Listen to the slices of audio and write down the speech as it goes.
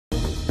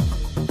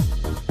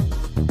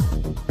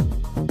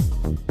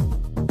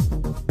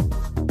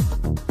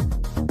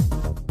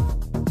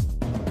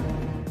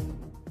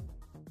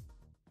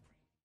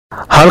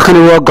halkani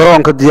waa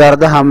garoonka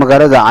diyaaradaha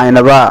magaalada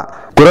Caynaba.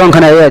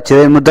 garoonkan ayaa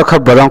jiray muddo ka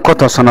badan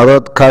 50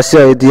 sanadood kaasi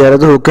ay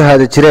diyaaraduhu ka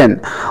hada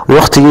jireen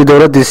waqtigii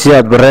dawladda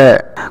Siyaad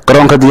Barre.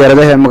 garoonka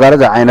diyaaradaha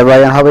magaalada Caynaba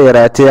ayaan haba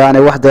yaraatay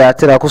aanay wax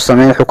dayactir ku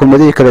sameeyay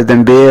xukuumadii kala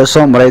dambeeyay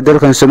soo maray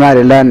dalkan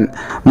Soomaaliland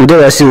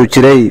muddadaasi uu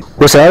jiray.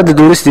 wasaaradda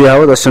duulista iyo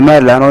hawada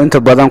Soomaaliland oo inta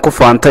badan ku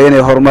faantay inay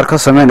horumar ka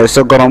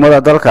sameynayso garoomada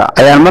dalka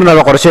ayaan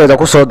marnaba qorsheeda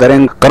ku soo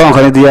darin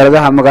garoonkan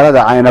diyaaradaha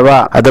magaalada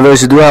Caynaba. haddaba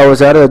isduwaha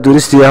wasaaradda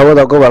duulista iyo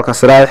hawada gobolka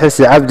Saraar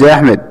Xisi Cabdi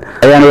Axmed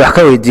ayaan wax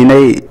ka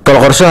weydiinay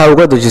qorshaha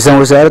uga dejisan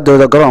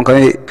wasaaradooda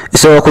garoonkani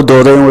isagoo ku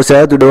dooday in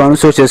wasaaraddu dhawaan u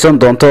soo jeesan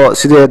doonto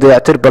sidii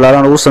dayactir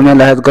balaaran ugu sameyn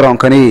lahayd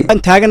garoonkani.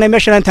 taaganay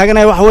meeshan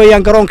taaganay wax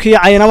weeyaan garoonkii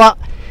Caynaba.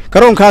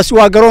 garoonkaas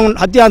waa garoon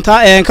haddii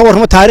aan ka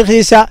warmo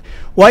taariikhdiisa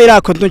waa ilaa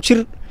 50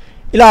 jir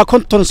ilaa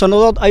 50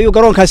 sanadood ayuu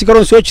garoonkaasi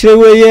garoon soo jiray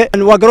weeye.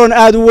 waa garoon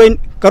aad u weyn,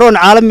 garoon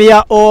caalami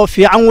ah oo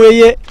fiican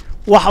weeye.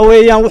 wax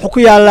weeyaan wuxuu ku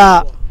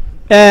yaalaa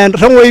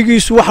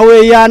runwaygiisu wax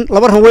weeyaan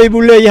 2 runway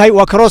buu leeyahay,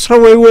 waa cross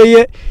runway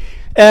weeye.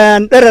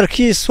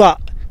 dhererkiisa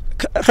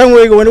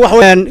runwayga wax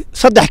weeyaan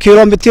 3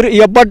 kilomitir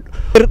iyo badh.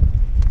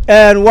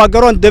 waa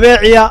garoon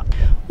dabeeciya.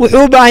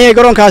 wuxuu u baahan yahay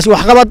garoonkaasi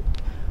wax qabad.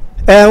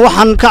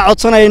 waxaan ka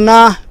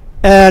codsanaynaa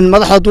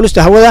madaxda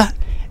duulista hawada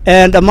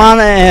dhammaan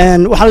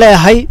waxaan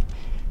leeyahay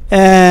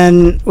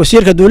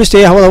wasiirka duulista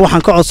iyo hawada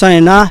waxaan ka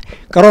codsanaynaa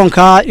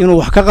garoonka inuu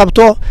wax ka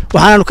qabto.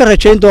 waxaanu ka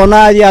rajayn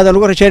doonaa aad iyo aad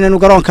uga rajaynaa inuu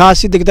garoonkaas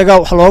si degdeg ah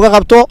wax looga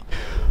qabto.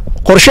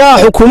 qorshaha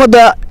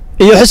xukuumadda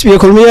iyo xisbiga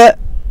kulmiye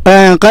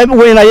qayb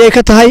weyn ayay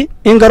ka tahay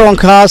in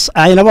garoonkaas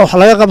Caynaba wax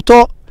laga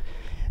qabto.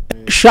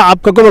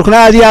 shacabka gobolkuna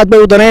aad iyo aad bay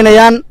u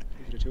daneynayaan.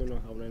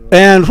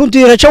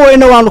 runtii rajo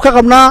weyn waanu ka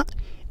qabnaa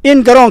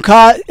in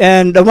garoonka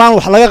dhammaan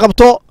wax laga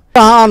qabto.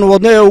 aan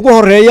wadno ee ugu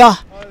horeeya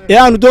ee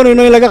aanu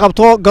doonayno in laga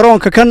qabto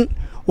garoonka kan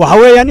waxa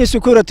weeyaan in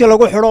security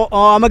lagu xiro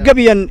oo ama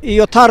gabiyan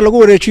iyo taar lagu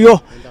wareejiyo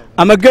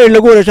ama geel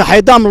lagu wareejiyo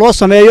xaydaam loo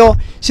sameeyo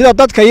sida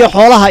dadka iyo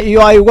xoolaha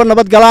iyo ay uga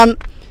nabad galaan.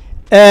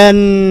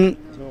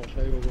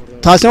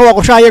 taasina waa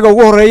qorshaha iyaga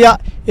ugu horeeya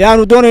ee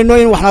aanu doonayno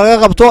in wax laga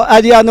qabto.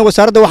 aad iyo aadna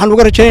wasaaradda waxaan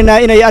uga rajaynaynaa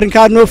inay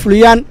arrinkaa noo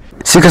fuliyaan.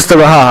 si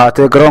kastaba ha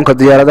ahaatee garoonka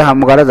diyaaradaha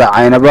magaalada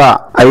Caynaba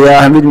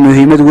ayaa mid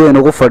muhiimad weyn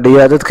ugu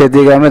fadhiya dadka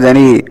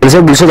deegaamadani balse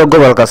bulshada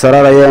gobolka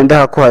Saraar ayaa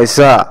indhaha ku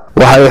haysa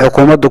waxa ay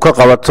xukuumaddu ka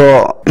qabato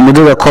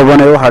muddada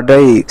kooban ee u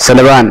hadhay.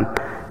 Salabaan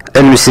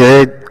Cilmi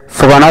Saciid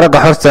Fogaan Aragga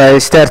Xorta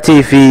Star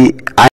TV